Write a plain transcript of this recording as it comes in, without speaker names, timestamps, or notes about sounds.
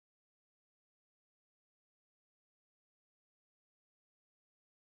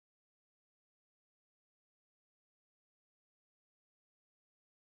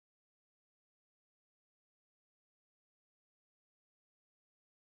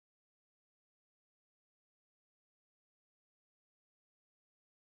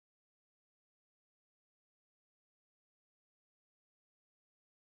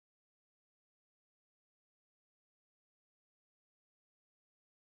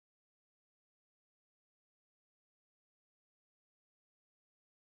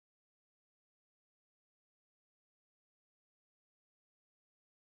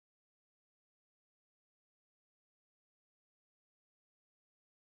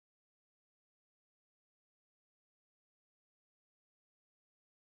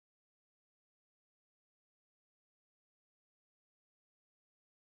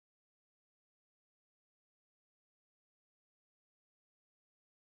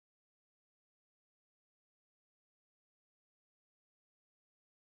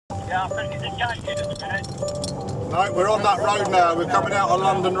No, we're on that road now. We're coming out on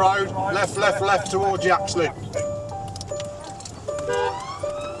London Road. Left, left, left towards Yaxley.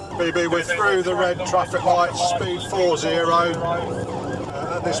 BB, we're through the red traffic lights, speed 40.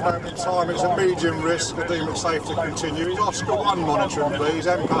 At this moment in time, it's a medium risk. I deem it safe to continue. Is Oscar 1 monitoring, please?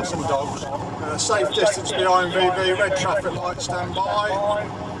 MPAS and dogs. Safe distance behind VB. Red traffic light, stand by.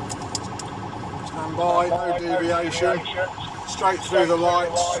 Stand by, no deviation. Straight through the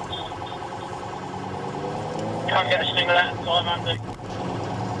lights. Can't get a sting of that time, Andy.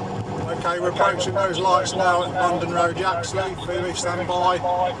 Okay, we're approaching those lights now at London Road, Yaxley. VB, stand by.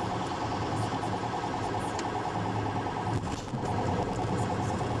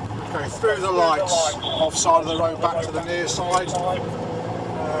 Okay, through the lights, off side of the road, back to the near side.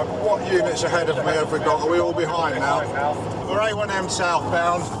 What units ahead of me have we got? Are we all behind now? We're A1M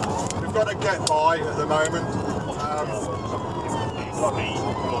southbound. We've got to get by at the moment.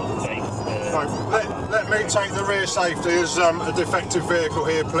 Let me take the rear safety as a defective vehicle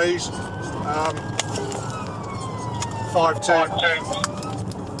here, please. 5-2.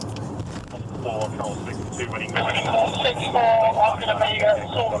 6-4, I'm going to be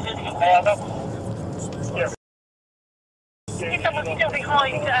sort of in there. If someone's still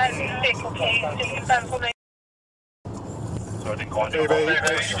behind the vehicle, please just confirm for me.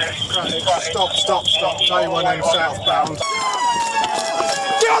 Stop, A1M southbound.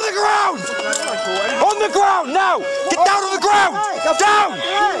 Get on the ground! On the ground, now! Get down on the ground! Down!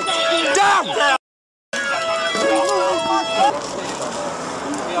 Down!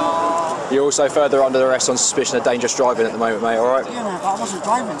 You're also further under arrest on suspicion of dangerous driving at the moment, mate, alright? Yeah, no, but I wasn't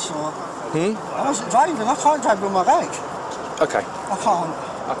driving, so... I wasn't driving, I can't drive with my leg. Okay. I can't.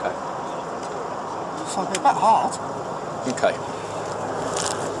 Okay. So it'd be a bit hard. Okay.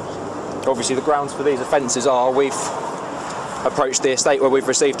 Obviously the grounds for these offences are we've approached the estate where we've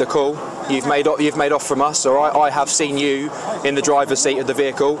received a call. You've made off from us, alright? I have seen you in the driver's seat of the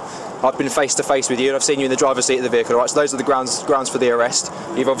vehicle. I've been face to face with you and I've seen you in the driver's seat of the vehicle, alright? So those are the grounds for the arrest.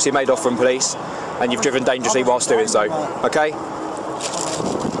 You've obviously made off from police and you've driven dangerously whilst doing so, okay?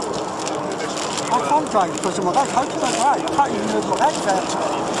 I can't drive because of my leg. How can I drive? I can't even move my legs there.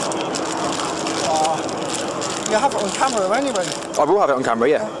 You have it on camera anyway. I will have it on camera,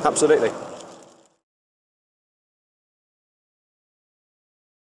 yeah, absolutely.